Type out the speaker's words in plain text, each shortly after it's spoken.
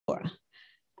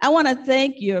I want to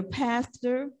thank your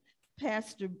pastor,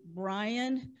 Pastor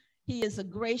Brian. He is a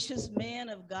gracious man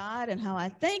of God, and how I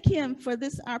thank him for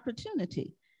this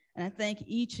opportunity. And I thank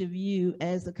each of you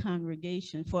as a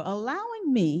congregation for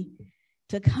allowing me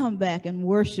to come back and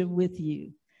worship with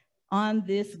you on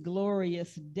this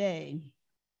glorious day.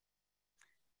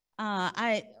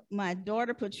 My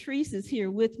daughter Patrice is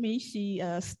here with me. She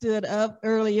stood up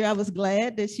earlier. I was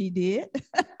glad that she did.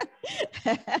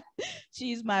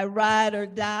 She's my ride or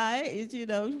die. You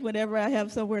know, whenever I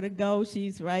have somewhere to go,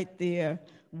 she's right there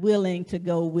willing to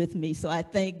go with me. So I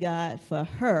thank God for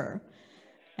her,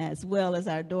 as well as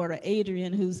our daughter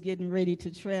Adrian, who's getting ready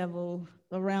to travel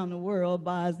around the world,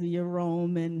 Bosnia,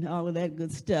 Rome, and all of that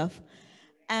good stuff.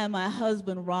 And my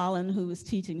husband, Rollin, who is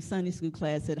teaching Sunday school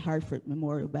class at Hartford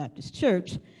Memorial Baptist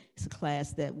Church. It's a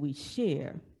class that we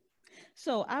share.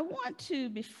 So I want to,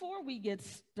 before we get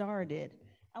started,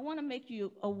 I want to make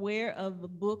you aware of the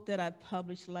book that I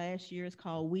published last year. It's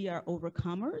called We Are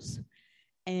Overcomers.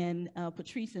 And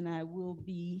Patrice and I will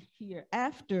be here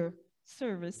after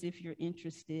service if you're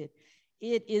interested.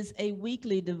 It is a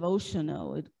weekly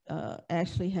devotional. It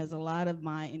actually has a lot of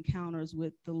my encounters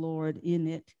with the Lord in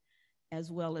it, as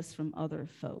well as from other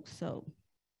folks. So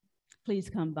please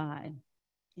come by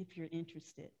if you're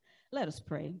interested. Let us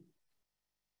pray.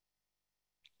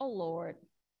 Oh Lord,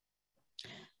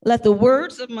 let the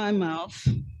words of my mouth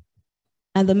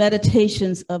and the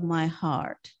meditations of my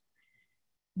heart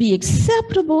be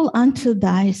acceptable unto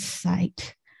thy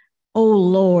sight, O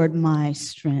Lord, my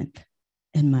strength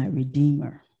and my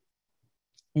Redeemer.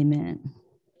 Amen.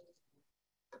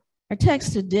 Our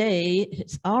text today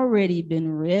has already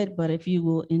been read, but if you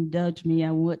will indulge me,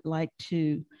 I would like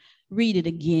to read it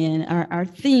again. Our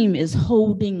theme is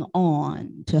holding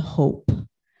on to hope.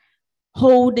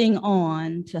 Holding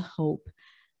on to hope.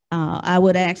 I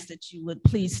would ask that you would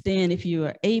please stand if you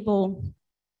are able.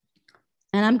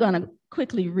 And I'm going to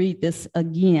quickly read this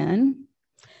again.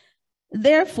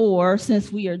 Therefore, since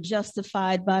we are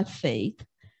justified by faith,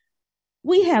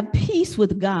 we have peace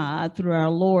with God through our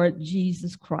Lord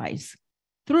Jesus Christ,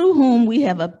 through whom we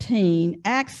have obtained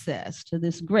access to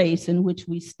this grace in which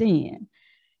we stand.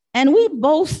 And we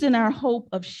boast in our hope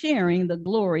of sharing the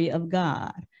glory of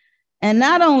God. And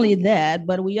not only that,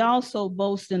 but we also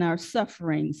boast in our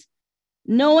sufferings,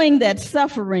 knowing that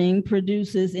suffering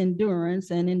produces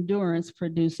endurance, and endurance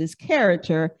produces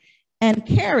character, and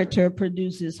character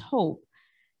produces hope.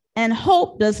 And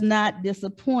hope does not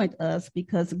disappoint us,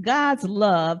 because God's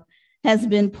love has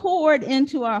been poured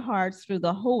into our hearts through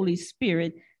the Holy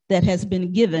Spirit that has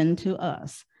been given to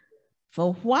us.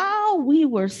 For while we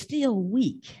were still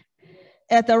weak,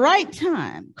 at the right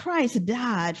time, Christ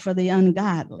died for the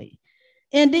ungodly.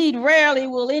 Indeed, rarely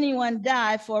will anyone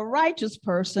die for a righteous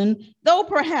person, though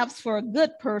perhaps for a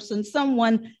good person,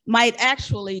 someone might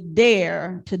actually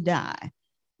dare to die.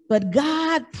 But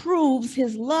God proves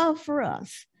his love for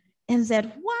us, and that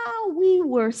while we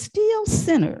were still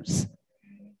sinners,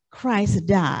 Christ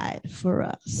died for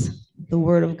us. The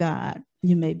word of God.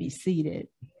 You may be seated.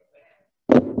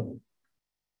 Let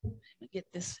me get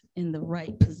this in the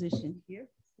right position here.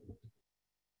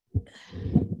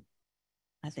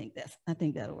 I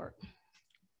think that'll work.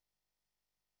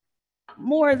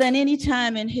 More than any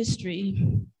time in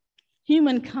history,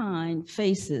 humankind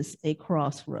faces a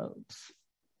crossroads.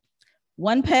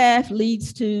 One path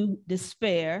leads to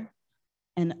despair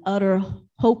and utter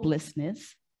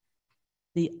hopelessness,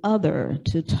 the other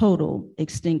to total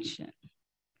extinction.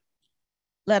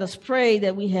 Let us pray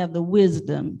that we have the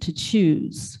wisdom to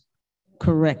choose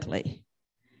correctly.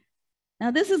 Now,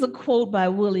 this is a quote by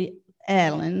Willie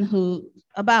Allen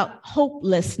about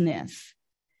hopelessness.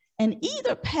 And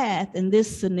either path in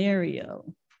this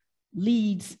scenario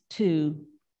leads to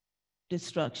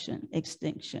destruction,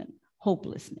 extinction,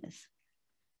 hopelessness.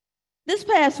 This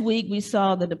past week, we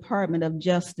saw the Department of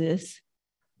Justice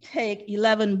take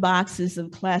 11 boxes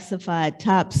of classified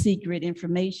top secret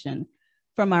information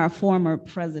from our former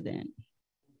president.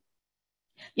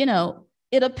 You know,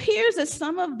 it appears that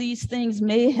some of these things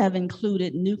may have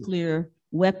included nuclear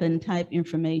weapon type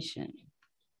information.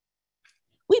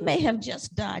 We may have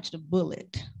just dodged a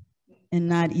bullet and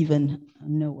not even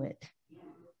know it.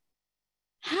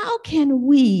 How can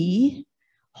we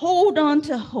hold on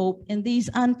to hope in these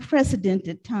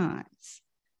unprecedented times?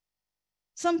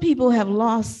 Some people have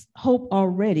lost hope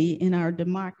already in our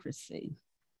democracy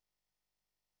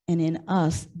and in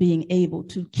us being able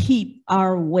to keep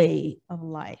our way of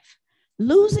life.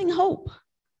 Losing hope.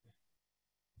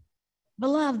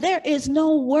 Beloved, there is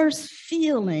no worse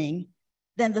feeling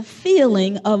than the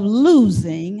feeling of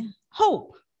losing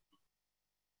hope.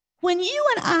 When you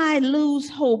and I lose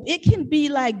hope, it can be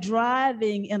like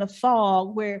driving in a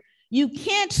fog where you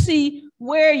can't see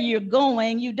where you're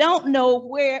going. You don't know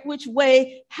which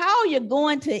way, how you're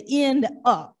going to end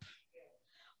up.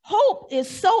 Hope is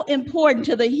so important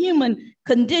to the human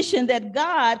condition that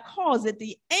God calls it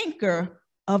the anchor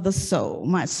of the soul.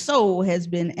 My soul has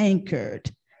been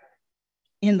anchored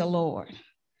in the Lord.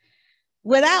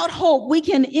 Without hope, we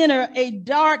can enter a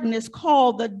darkness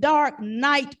called the dark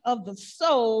night of the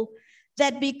soul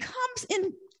that becomes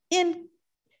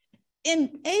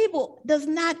does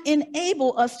not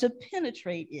enable us to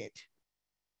penetrate it.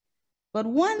 But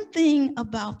one thing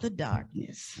about the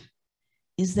darkness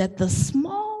is that the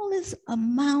smallest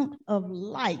amount of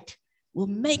light will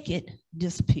make it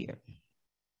disappear.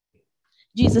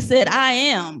 Jesus said, I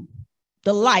am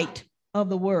the light of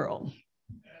the world.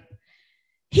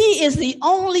 He is the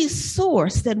only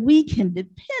source that we can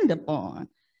depend upon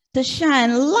to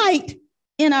shine light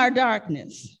in our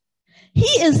darkness. He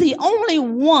is the only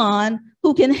one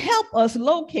who can help us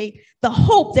locate the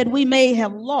hope that we may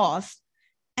have lost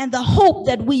and the hope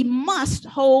that we must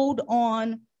hold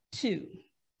on to.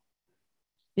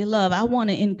 Beloved, I want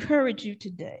to encourage you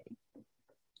today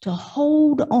to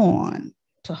hold on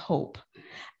to hope.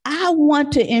 I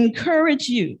want to encourage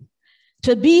you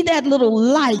to be that little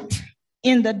light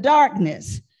in the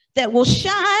darkness that will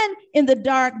shine in the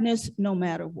darkness no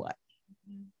matter what.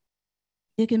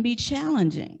 It can be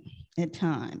challenging at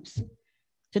times.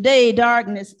 Today,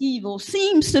 darkness, evil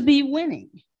seems to be winning.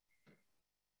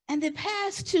 And the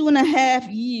past 2.5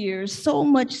 years, so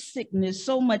much sickness,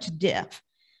 so much death.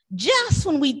 Just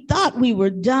when we thought we were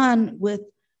done with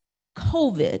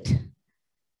COVID,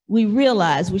 we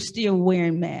realized we're still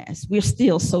wearing masks. We're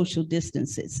still social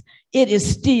distances. It is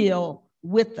still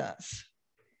with us.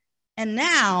 And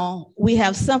now we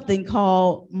have something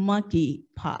called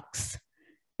monkeypox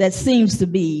that seems to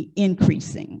be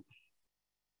increasing.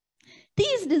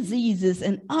 These diseases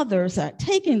and others are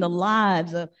taking the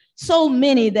lives of so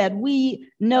many that we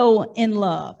know and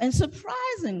love. And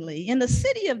surprisingly, in the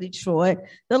city of Detroit,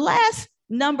 the last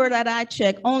number that I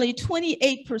checked, only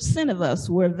 28% of us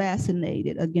were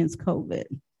vaccinated against COVID.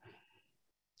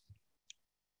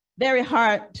 Very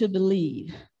hard to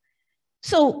believe.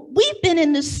 So we've been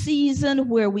in this season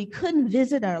where we couldn't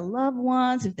visit our loved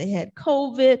ones if they had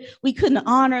COVID. We couldn't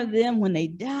honor them when they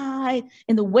died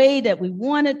in the way that we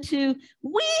wanted to.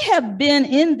 We have been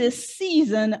in this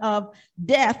season of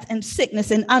death and sickness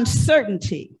and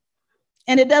uncertainty.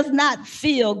 And it does not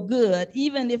feel good,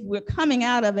 even if we're coming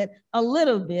out of it a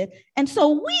little bit. And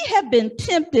so we have been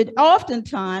tempted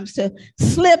oftentimes to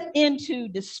slip into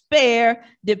despair,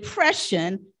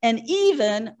 depression, and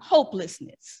even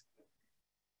hopelessness.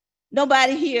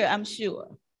 Nobody here, I'm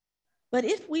sure. But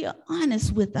if we are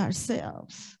honest with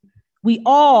ourselves, we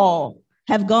all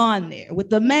have gone there with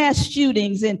the mass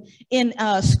shootings in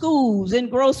schools, in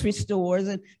grocery stores,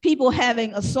 and people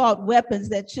having assault weapons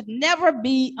that should never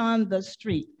be on the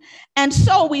street. And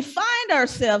so we find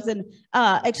ourselves in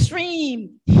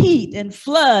extreme heat and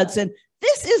floods. And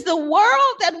this is the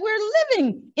world that we're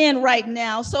living in right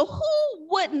now. So who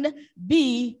wouldn't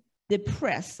be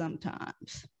depressed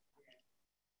sometimes?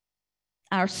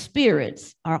 Our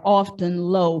spirits are often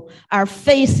low. Our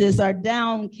faces are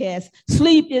downcast.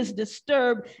 Sleep is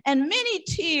disturbed, and many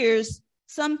tears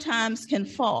sometimes can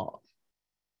fall.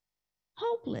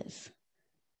 Hopeless.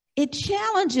 It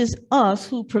challenges us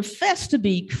who profess to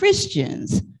be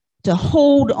Christians to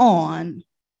hold on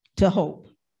to hope.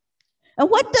 And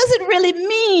what does it really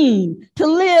mean to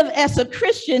live as a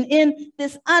Christian in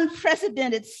this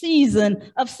unprecedented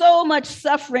season of so much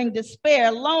suffering,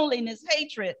 despair, loneliness,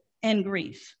 hatred, and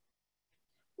grief?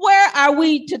 Where are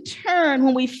we to turn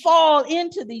when we fall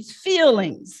into these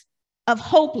feelings of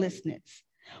hopelessness?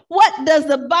 What does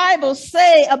the Bible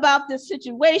say about this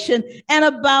situation and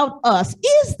about us?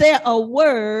 Is there a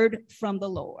word from the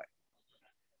Lord?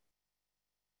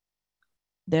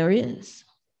 There is.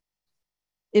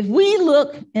 If we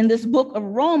look in this book of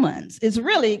Romans, it's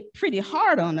really pretty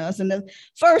hard on us. And the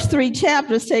first 3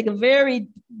 chapters take a very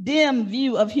dim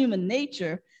view of human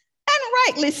nature.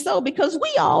 And rightly so, because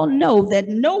we all know that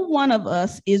no one of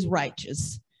us is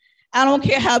righteous. I don't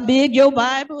care how big your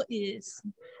Bible is,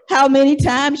 how many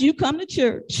times you come to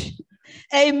church.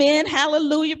 Amen.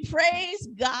 Hallelujah. Praise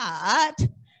God.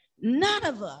 None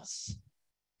of us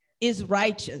is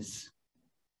righteous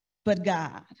but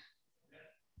God.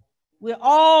 We're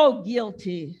all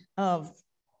guilty of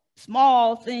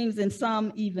small things and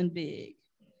some even big.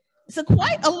 It's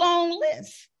quite a long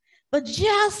list, but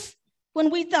just when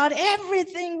we thought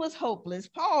everything was hopeless.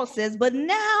 Paul says, but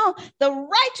now the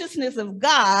righteousness of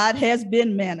God has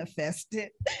been manifested.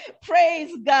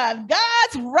 Praise God.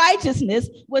 God's righteousness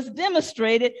was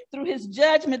demonstrated through his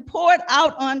judgment poured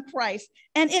out on Christ,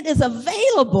 and it is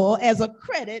available as a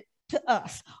credit to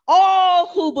us, all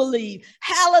who believe.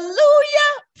 Hallelujah.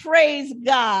 Praise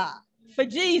God for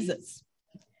Jesus.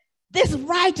 This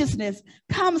righteousness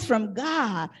comes from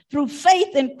God through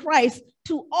faith in Christ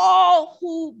to all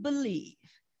who believe.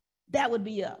 That would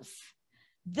be us.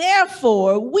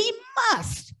 Therefore, we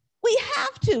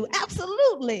have to,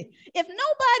 absolutely. If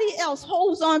nobody else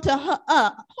holds on to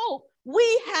hope,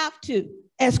 we have to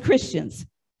as Christians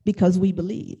because we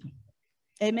believe.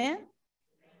 Amen?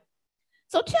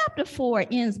 So chapter 4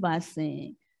 ends by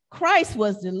saying, Christ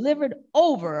was delivered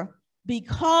over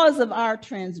because of our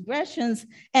transgressions,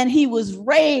 and he was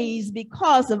raised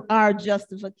because of our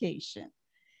justification.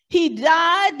 He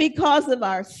died because of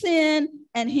our sin,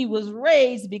 and he was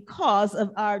raised because of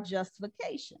our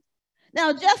justification.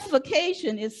 Now,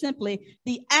 justification is simply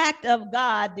the act of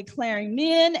God declaring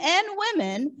men and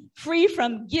women free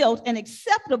from guilt and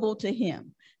acceptable to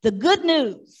him. The good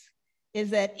news is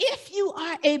that if you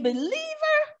are a believer,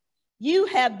 you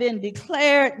have been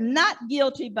declared not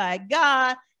guilty by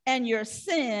God, and your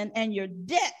sin and your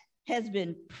debt has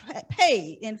been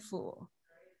paid in full.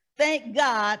 Thank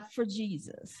God for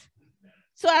Jesus.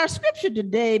 So our scripture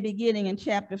today, beginning in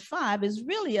chapter 5, is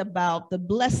really about the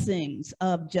blessings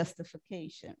of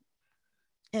justification.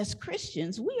 As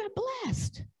Christians, we are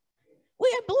blessed.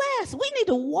 We are blessed. We need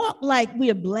to walk like we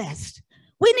are blessed.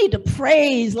 We need to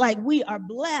praise like we are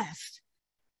blessed.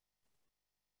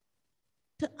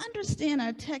 To understand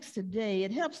our text today,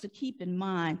 it helps to keep in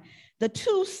mind the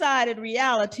two-sided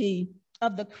reality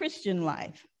of the Christian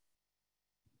life.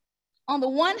 On the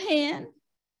one hand,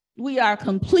 we are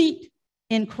complete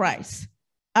in Christ.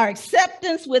 Our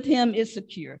acceptance with him is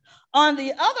secure. On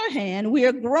the other hand, we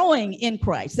are growing in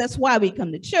Christ. That's why we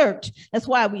come to church. That's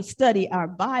why we study our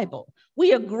Bible.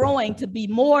 We are growing to be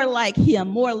more like him,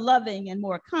 more loving and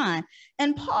more kind.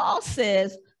 And Paul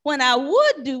says, when I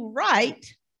would do right,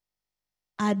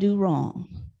 I do wrong.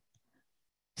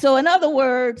 So in other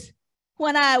words,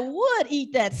 when I would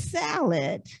eat that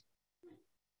salad,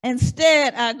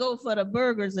 instead I go for the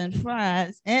burgers and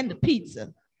fries and the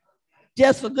pizza.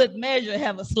 Just for good measure,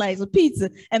 have a slice of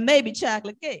pizza and maybe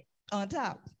chocolate cake on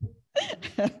top.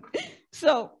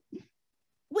 So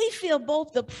we feel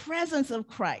both the presence of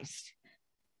Christ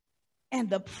and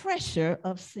the pressure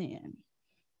of sin.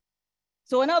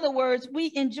 So in other words,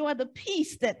 we enjoy the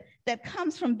peace that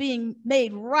comes from being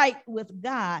made right with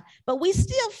God, but we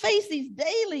still face these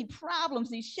daily problems,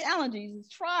 these challenges, these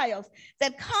trials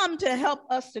that come to help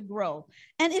us to grow.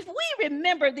 And if we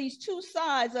remember these two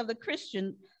sides of the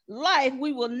Christian life,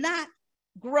 we will not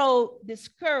grow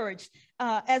discouraged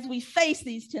as we face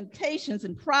these temptations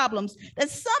and problems that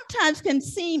sometimes can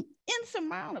seem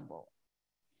insurmountable.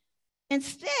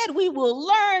 Instead, we will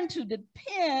learn to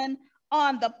depend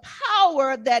on the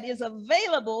power that is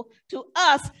available to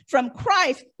us from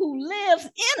Christ who lives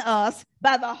in us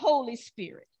by the Holy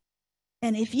Spirit.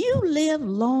 And if you live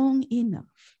long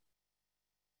enough,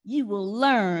 you will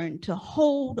learn to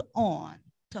hold on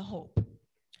to hope.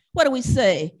 What do we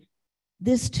say?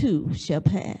 This too shall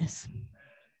pass.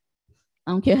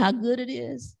 I don't care how good it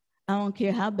is. I don't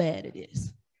care how bad it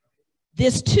is.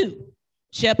 This too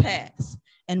shall pass.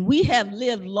 And we have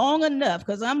lived long enough,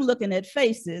 because I'm looking at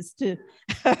faces to,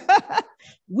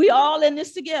 we all in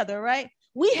this together, right?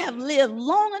 We have lived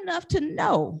long enough to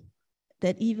know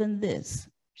that even this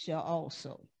shall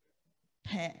also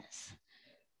pass.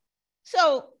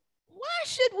 So why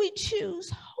should we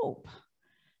choose hope?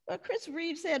 Well, Chris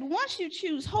Reeves said, once you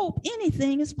choose hope,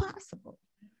 anything is possible.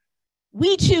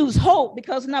 We choose hope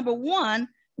because, number one,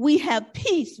 we have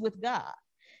peace with God.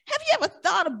 Have you ever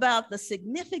thought about the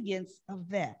significance of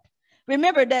that?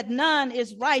 Remember that none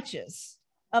is righteous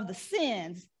of the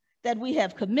sins that we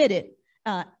have committed.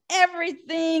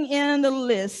 Everything in the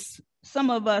list, some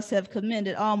of us have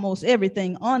committed almost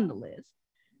everything on the list.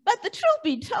 But the truth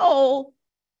be told,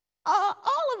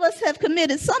 all of us have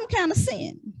committed some kind of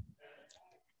sin.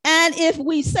 And if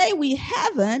we say we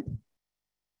haven't,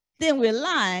 then we're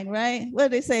lying, right? What are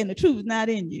they saying? The truth is not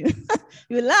in you.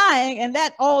 You're lying, and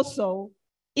that also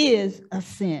is a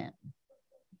sin.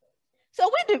 So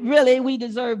we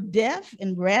deserve death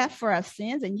and wrath for our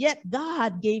sins, and yet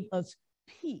God gave us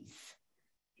peace.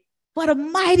 What a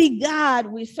mighty God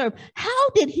we serve. How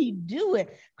did he do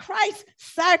it? Christ's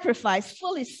sacrifice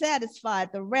fully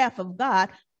satisfied the wrath of God.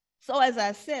 So as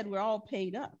I said, we're all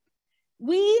paid up.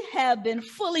 We have been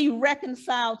fully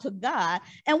reconciled to God,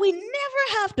 and we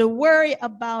never have to worry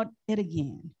about it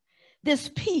again.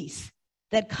 This peace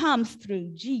that comes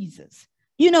through Jesus.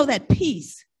 You know that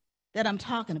peace that I'm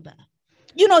talking about.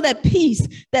 You know that peace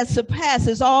that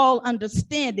surpasses all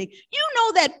understanding. You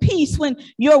know that peace when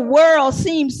your world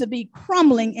seems to be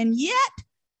crumbling, and yet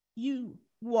you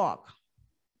walk.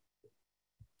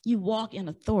 You walk in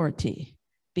authority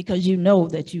because you know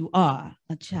that you are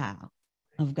a child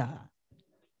of God.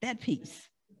 That peace.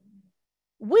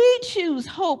 We choose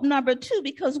hope, number 2,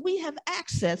 because we have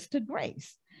access to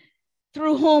grace,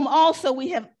 through whom also we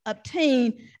have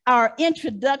obtained our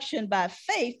introduction by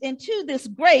faith into this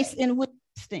grace in which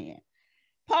we stand.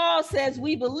 Paul says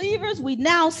we believers, we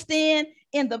now stand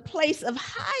in the place of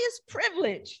highest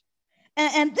privilege.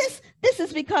 And this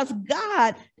is because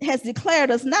God has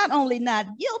declared us not only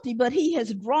not guilty, but he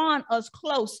has drawn us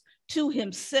close to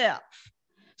himself.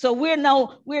 So we're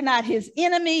not his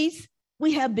enemies.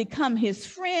 We have become his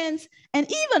friends. And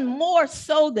even more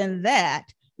so than that,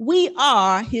 we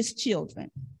are his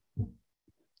children.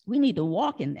 We need to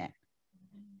walk in that.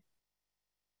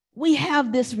 We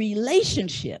have this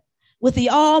relationship with the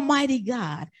Almighty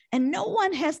God, and no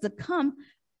one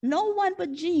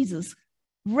but Jesus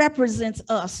represents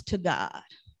us to God.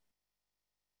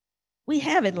 We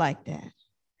have it like that.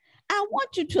 I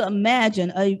want you to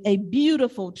imagine a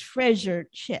beautiful treasure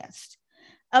chest,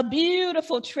 and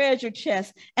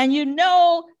you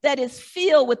know that it's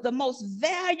filled with the most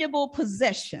valuable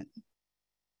possession.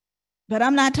 But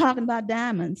I'm not talking about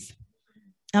diamonds.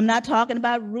 I'm not talking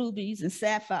about rubies and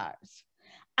sapphires.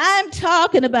 I'm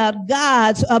talking about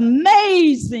God's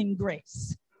amazing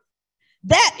grace.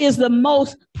 That is the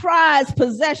most prized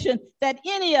possession that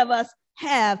any of us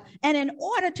have. And in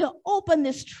order to open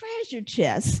this treasure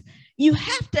chest, you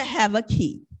have to have a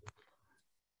key.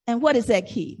 And what is that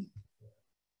key?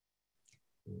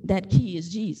 That key is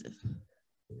Jesus.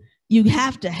 You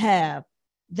have to have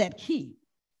that key.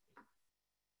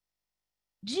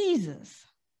 Jesus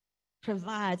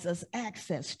provides us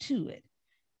access to it.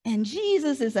 And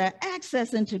Jesus is our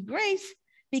access into grace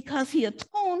because he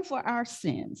atoned for our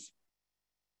sins.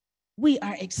 We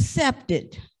are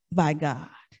accepted by God.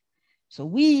 So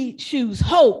we choose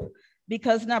hope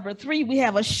because, number 3, we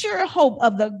have a sure hope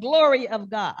of the glory of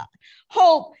God.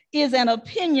 Hope is an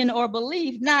opinion or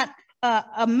belief, not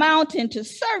amounting to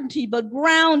certainty, but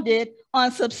grounded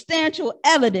on substantial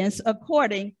evidence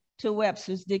according to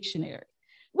Webster's dictionary.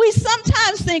 We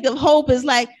sometimes think of hope as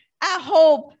like, I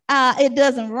hope it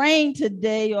doesn't rain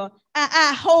today, or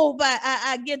I hope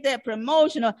I get that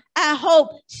promotion, or I hope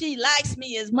she likes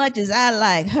me as much as I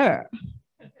like her.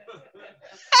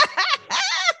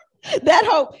 That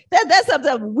hope, that's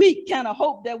a weak kind of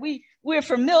hope that we're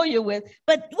familiar with.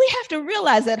 But we have to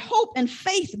realize that hope and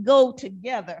faith go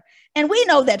together. And we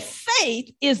know that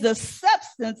faith is the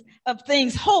substance of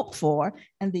things hoped for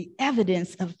and the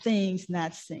evidence of things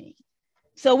not seen.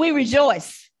 So we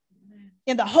rejoice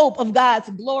in the hope of God's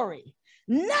glory.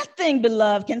 Nothing,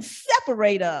 beloved, can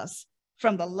separate us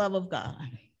from the love of God.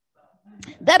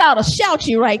 That ought to shout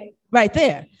you right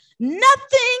there.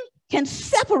 Nothing can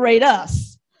separate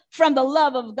us from the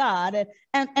love of God.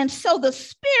 And so the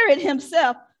Spirit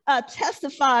himself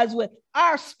testifies with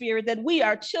our spirit that we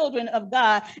are children of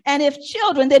God. And if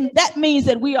children, then that means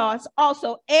that we are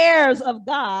also heirs of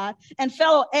God and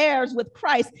fellow heirs with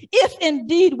Christ, if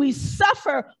indeed we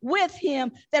suffer with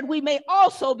him, that we may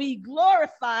also be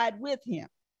glorified with him.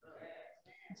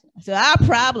 So our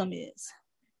problem is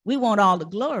we want all the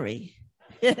glory.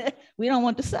 We don't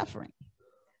want the suffering.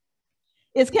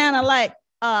 It's kind of like,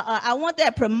 I want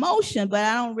that promotion, but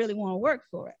I don't really want to work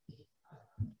for it.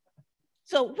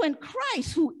 So when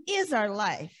Christ, who is our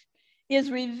life, is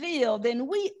revealed, then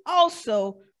we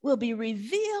also will be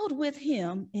revealed with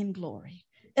him in glory.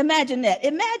 Imagine that.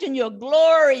 Imagine your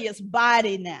glorious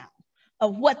body now,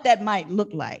 of what that might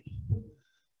look like.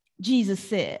 Jesus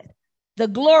said, the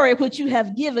glory which you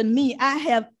have given me, I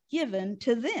have given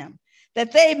to them,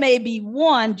 that they may be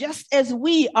one just as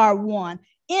we are one.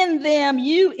 In them,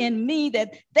 you in me,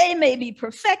 that they may be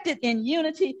perfected in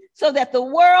unity, so that the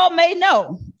world may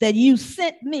know that you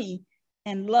sent me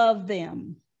and loved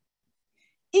them,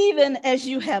 even as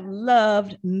you have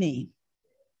loved me.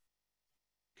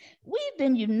 We've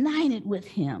been united with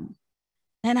him,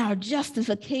 and our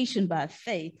justification by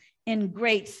faith in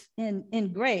grace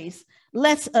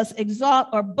lets us exalt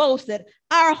or boast that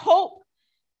our hope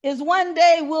is one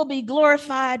day we'll be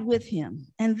glorified with him.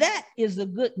 And that is the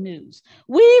good news.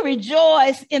 We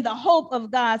rejoice in the hope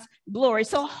of God's glory.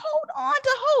 So hold on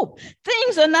to hope.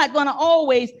 Things are not going to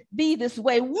always be this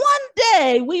way. One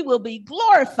day we will be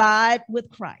glorified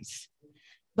with Christ.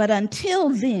 But until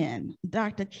then,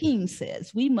 Dr. King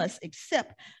says, we must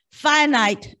accept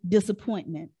finite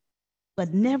disappointment,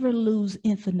 but never lose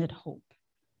infinite hope.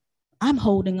 I'm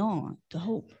holding on to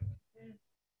hope.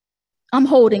 I'm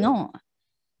holding on.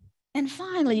 And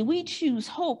finally, we choose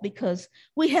hope because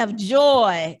we have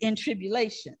joy in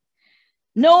tribulation,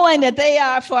 knowing that they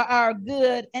are for our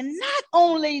good. And not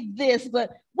only this, but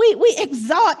we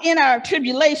exalt in our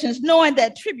tribulations, knowing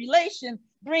that tribulation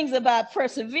brings about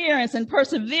perseverance, and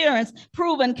perseverance,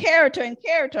 proven character, and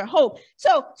character, hope.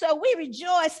 So we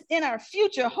rejoice in our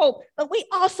future hope, but we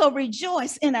also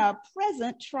rejoice in our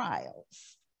present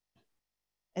trials.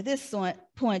 At this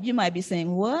point, you might be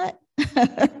saying, what?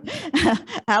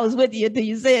 I was with you until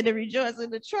you said to rejoice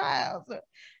in the trials.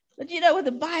 But you know what?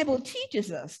 The Bible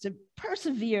teaches us to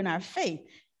persevere in our faith,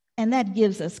 and that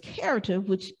gives us character,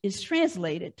 which is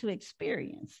translated to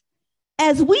experience.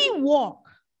 As we walk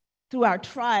through our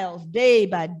trials day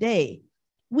by day,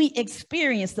 we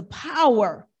experience the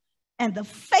power and the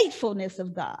faithfulness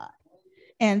of God.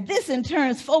 And this in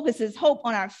turn focuses hope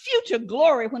on our future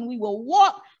glory when we will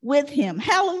walk with him.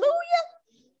 Hallelujah.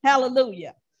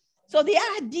 Hallelujah. So the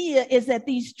idea is that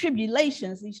these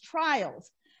tribulations, these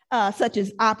trials, such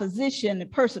as opposition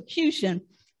and persecution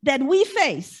that we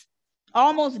face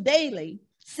almost daily,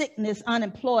 sickness,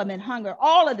 unemployment, hunger,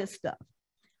 all of this stuff,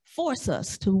 force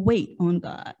us to wait on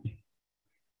God.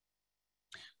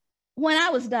 When I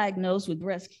was diagnosed with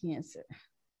breast cancer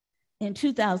in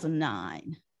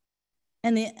 2009,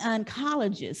 and the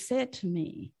oncologist said to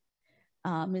me,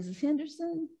 Mrs.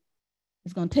 Henderson,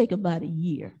 it's going to take about a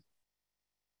year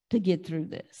to get through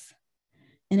this.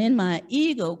 And then my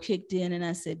ego kicked in and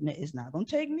I said, no, it's not going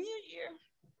to take me a year.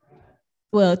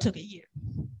 Well, it took a year.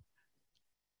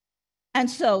 And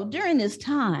so during this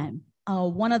time,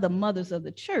 one of the mothers of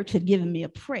the church had given me a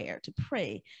prayer to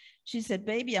pray. She said,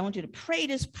 baby, I want you to pray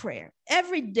this prayer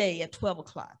every day at 12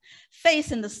 o'clock,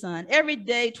 facing the sun. Every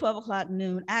day, 12 o'clock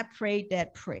noon, I prayed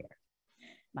that prayer.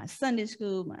 My Sunday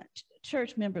school, my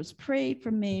church members prayed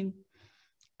for me.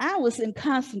 I was in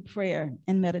constant prayer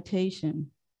and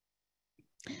meditation.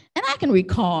 And I can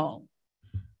recall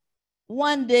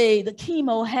one day the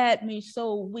chemo had me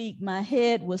so weak, my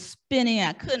head was spinning.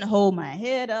 I couldn't hold my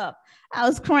head up. I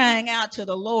was crying out to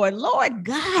the Lord, Lord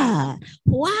God,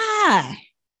 why?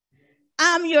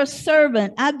 I'm your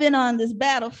servant. I've been on this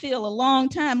battlefield a long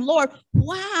time. Lord,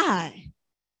 why?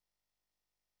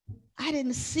 I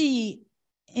didn't see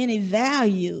any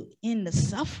value in the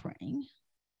suffering.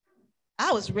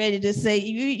 I was ready to say,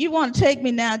 you want to take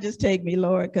me now? Just take me,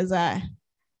 Lord, because I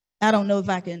don't know if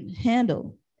I can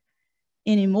handle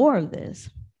any more of this.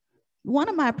 One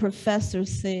of my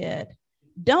professors said,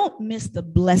 don't miss the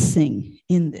blessing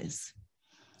in this.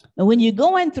 And when you're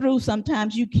going through,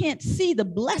 sometimes you can't see the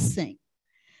blessing.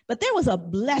 But there was a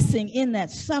blessing in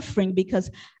that suffering because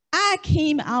I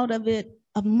came out of it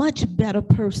a much better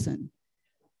person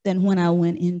than when I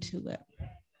went into it.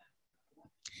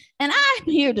 And I'm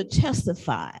here to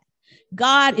testify.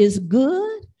 God is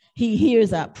good. He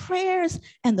hears our prayers,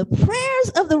 and the prayers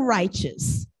of the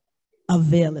righteous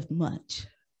availeth much.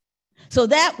 So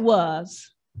that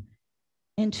was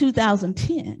in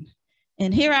 2010.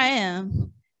 And here I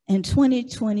am in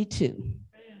 2022.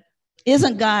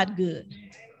 Isn't God good?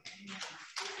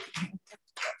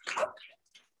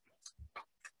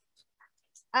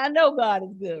 I know God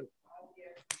is good.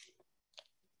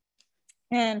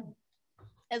 And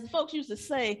as folks used to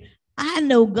say, I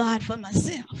know God for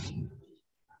myself.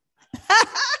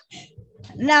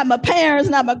 Not my parents,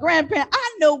 not my grandparents.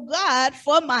 I know God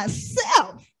for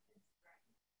myself.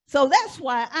 So that's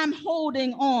why I'm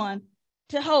holding on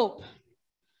to hope.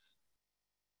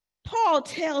 Paul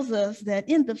tells us that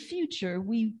in the future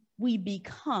we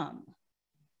become,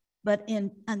 but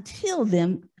until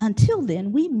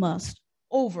then we must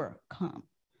overcome.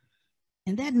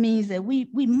 And that means that we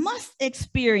must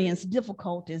experience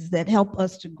difficulties that help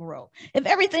us to grow. If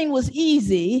everything was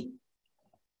easy,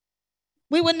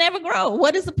 we would never grow.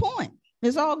 What is the point?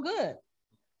 It's all good.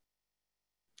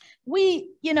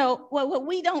 What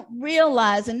we don't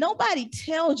realize, and nobody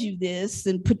tells you this,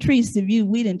 and Patrice, if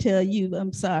we didn't tell you,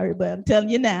 I'm sorry, but I'm telling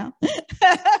you now.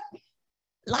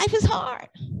 Life is hard.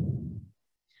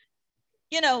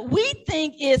 We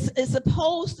think it's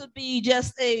supposed to be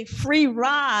just a free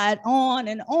ride on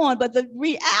and on, but the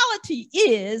reality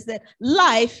is that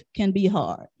life can be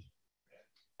hard.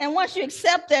 And once you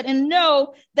accept that and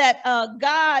know that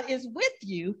God is with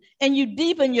you and you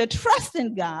deepen your trust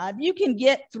in God, you can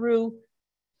get through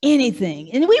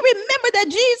anything. And we remember that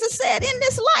Jesus said in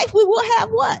this life we will have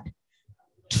what?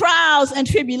 Trials and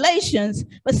tribulations.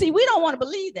 But see, we don't want to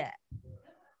believe that.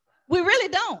 We really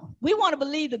don't. We want to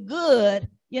believe the good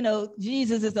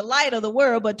Jesus is the light of the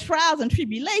world, but trials and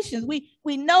tribulations,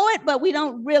 we know it, but we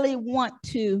don't really want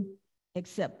to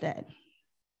accept that.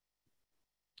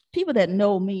 People that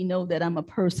know me know that I'm a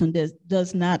person that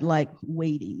does not like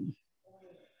waiting.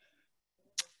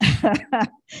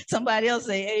 Somebody else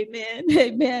say amen,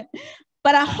 amen.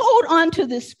 But I hold on to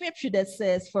this scripture that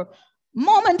says, for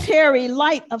momentary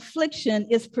light affliction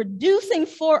is producing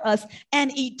for us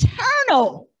an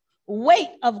eternal weight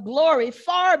of glory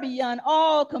far beyond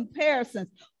all comparisons.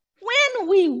 When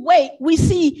we wait, we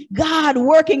see God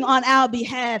working on our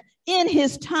behalf in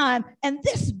his time, and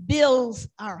this builds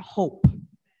our hope.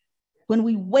 When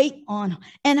we wait on,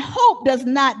 and hope does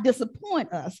not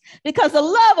disappoint us because the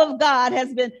love of God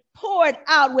has been poured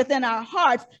out within our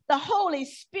hearts. The Holy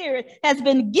Spirit has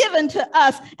been given to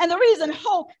us. And the reason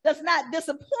hope does not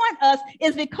disappoint us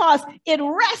is because it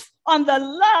rests on the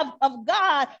love of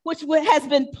God, which has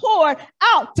been poured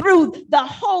out through the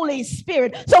Holy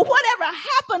Spirit. So whatever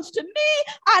happens to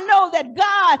me, I know that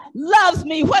God loves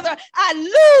me. Whether I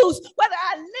lose, whether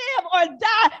I live or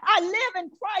die, I live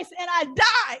in Christ and I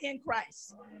die in Christ.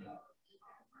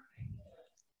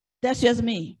 That's just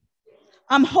me.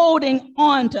 I'm holding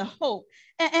on to hope.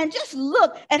 And just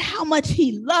look at how much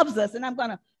he loves us. And I'm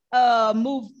going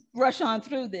to rush on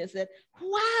through this. That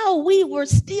while we were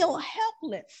still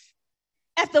helpless,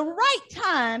 at the right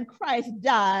time, Christ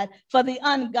died for the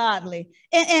ungodly.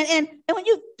 And when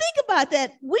you think about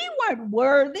that, we weren't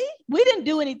worthy. We didn't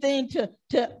do anything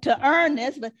to earn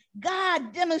this, but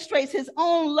God demonstrates his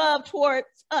own love towards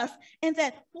us in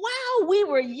that while we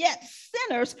were yet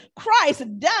sinners, Christ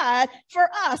died for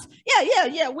us.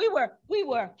 Yeah. We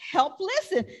were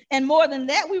helpless. And more than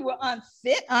that, we were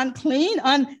unfit, unclean,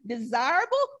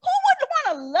 undesirable. Who would want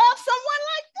to love someone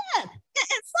like that?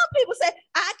 And some people say,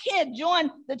 I can't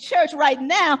join the church right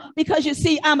now because you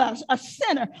see, I'm a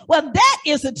sinner. Well, that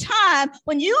is a time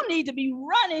when you need to be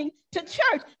running to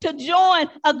church to join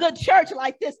a good church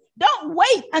like this. Don't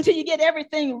wait until you get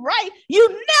everything right.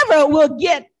 You never will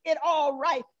get it all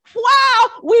right.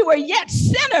 While we were yet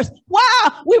sinners,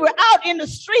 while we were out in the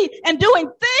street and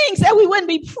doing things that we wouldn't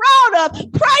be proud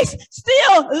of, Christ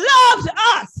still loved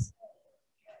us.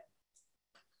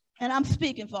 And I'm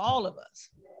speaking for all of us.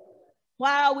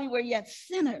 While we were yet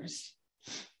sinners,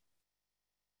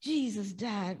 Jesus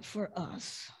died for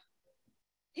us.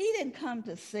 He didn't come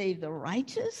to save the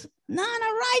righteous,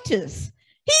 non-righteous.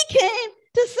 He came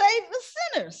to save the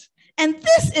sinners. And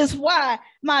this is why,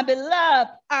 my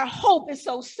beloved, our hope is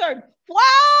so certain.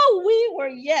 While we were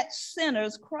yet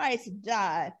sinners, Christ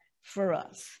died for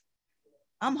us.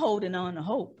 I'm holding on to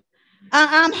hope.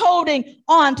 I'm holding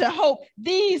on to hope.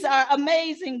 These are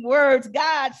amazing words.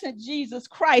 God sent Jesus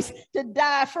Christ to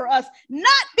die for us,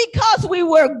 not because we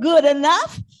were good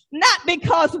enough, not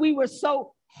because we were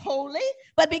so holy,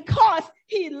 but because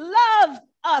he loved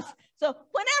us. So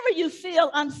whenever you feel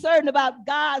uncertain about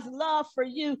God's love for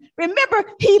you, remember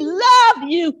he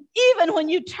loved you even when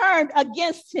you turned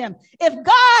against him. If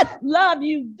God loved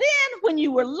you then when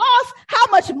you were lost, how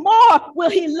much more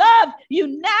will he love you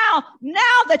now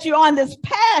that you're on this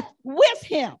path with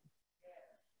him?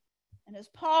 And as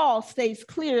Paul states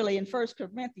clearly in 1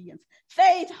 Corinthians,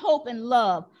 faith, hope, and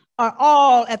love are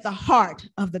all at the heart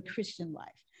of the Christian life.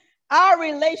 Our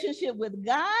relationship with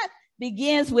God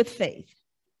begins with faith,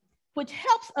 which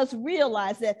helps us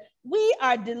realize that we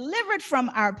are delivered from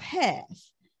our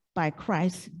past by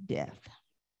Christ's death.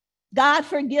 God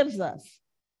forgives us.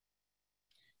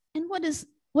 And what does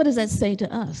that say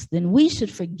to us? Then we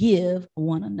should forgive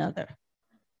one another.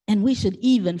 And we should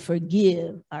even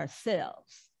forgive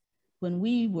ourselves. When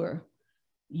we were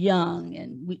young,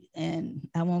 and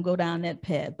I won't go down that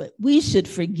path, but we should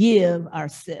forgive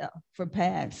ourselves for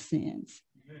past sins.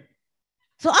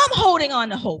 So I'm holding on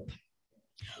to hope.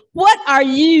 What are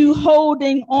you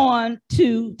holding on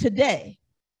to today?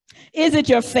 Is it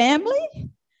your family?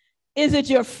 Is it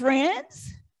your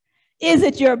friends? Is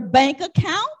it your bank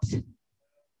account?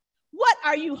 What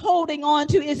are you holding on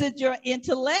to? Is it your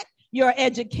intellect, your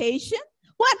education?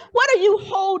 What are you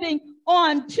holding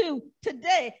on to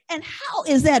today? And how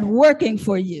is that working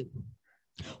for you?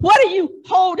 What are you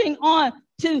holding on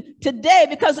to today?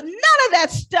 Because none of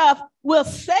that stuff will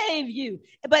save you.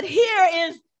 But here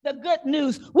is the good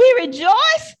news. We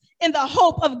rejoice in the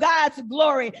hope of God's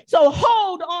glory. So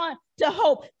hold on to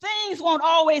hope. Things won't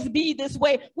always be this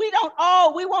way. We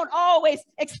won't always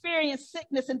experience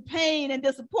sickness and pain and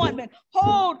disappointment.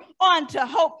 Hold on to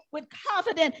hope with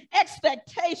confident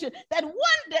expectation that one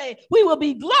day we will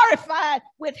be glorified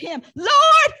with him.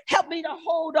 Lord, help me to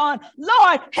hold on.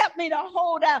 Lord, help me to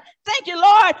hold out. Thank you,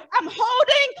 Lord. I'm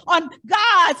holding on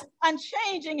God's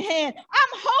unchanging hand.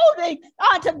 I'm holding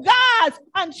on to God's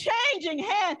unchanging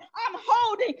hand. I'm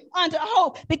holding on to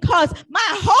hope because my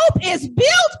hope is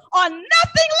built on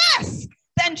nothing less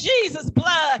than Jesus'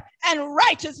 blood and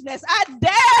righteousness. I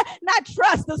dare not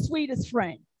trust the sweetest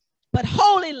frame, but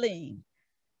wholly lean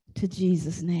to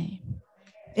Jesus' name.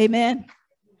 Amen.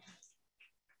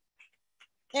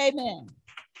 Amen.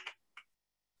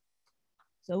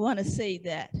 So I want to say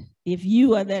that if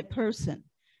you are that person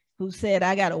who said,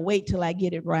 I got to wait till I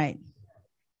get it right,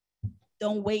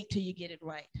 don't wait till you get it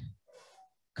right.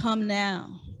 Come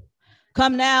now.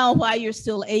 Come now while you're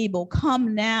still able.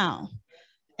 Come now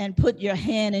and put your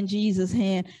hand in Jesus'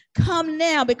 hand. Come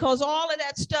now, because all of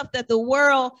that stuff that the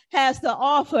world has to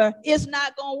offer is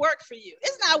not going to work for you.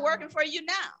 It's not working for you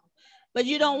now, but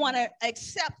you don't want to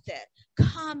accept that.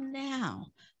 Come now.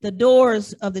 The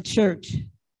doors of the church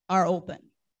are open.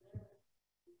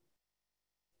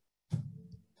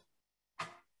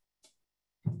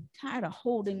 Tired of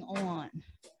holding on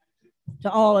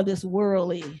to all of this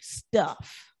worldly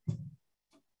stuff.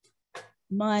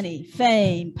 Money,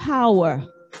 fame, power.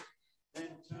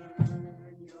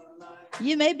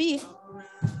 You may be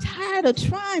tired of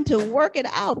trying to work it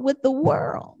out with the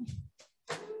world.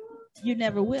 You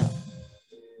never will.